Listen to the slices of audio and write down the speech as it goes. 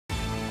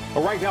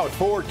Well, right now at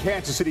 4,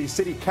 Kansas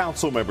City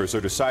Council members are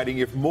deciding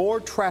if more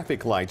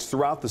traffic lights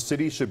throughout the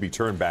city should be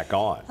turned back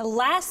on.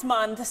 Last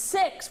month,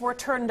 6 were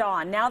turned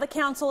on. Now the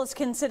council is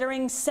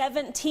considering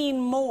 17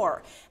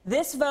 more.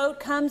 This vote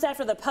comes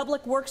after the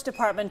Public Works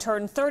Department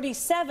turned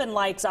 37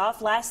 lights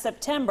off last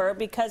September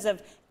because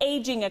of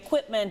aging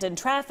equipment and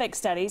traffic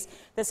studies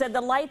that said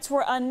the lights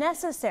were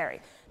unnecessary.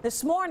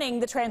 This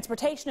morning, the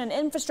Transportation and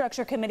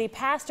Infrastructure Committee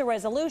passed a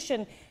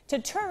resolution to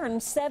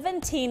turn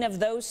 17 of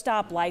those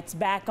stoplights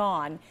back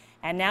on,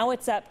 and now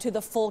it's up to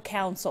the full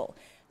council.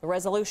 The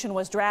resolution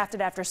was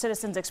drafted after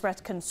citizens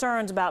expressed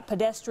concerns about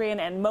pedestrian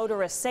and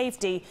motorist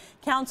safety.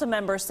 Council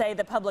members say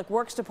the Public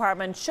Works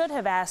Department should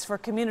have asked for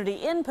community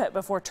input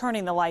before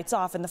turning the lights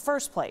off in the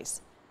first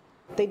place.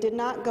 They did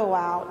not go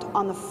out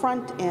on the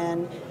front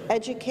end,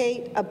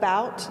 educate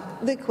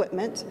about the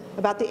equipment,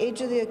 about the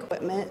age of the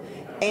equipment,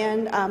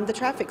 and the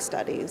traffic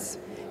studies.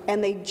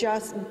 And they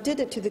just did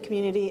it to the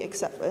community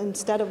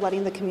instead of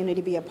letting the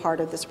community be a part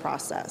of this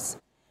process.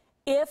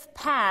 If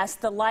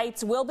passed, the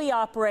lights will be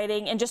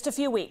operating in just a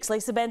few weeks.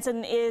 Lisa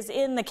Benson is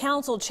in the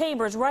council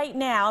chambers right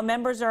now.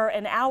 Members are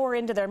an hour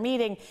into their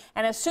meeting,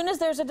 and as soon as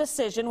there's a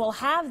decision, we'll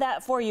have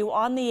that for you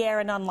on the air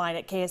and online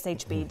at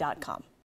KSHB.com.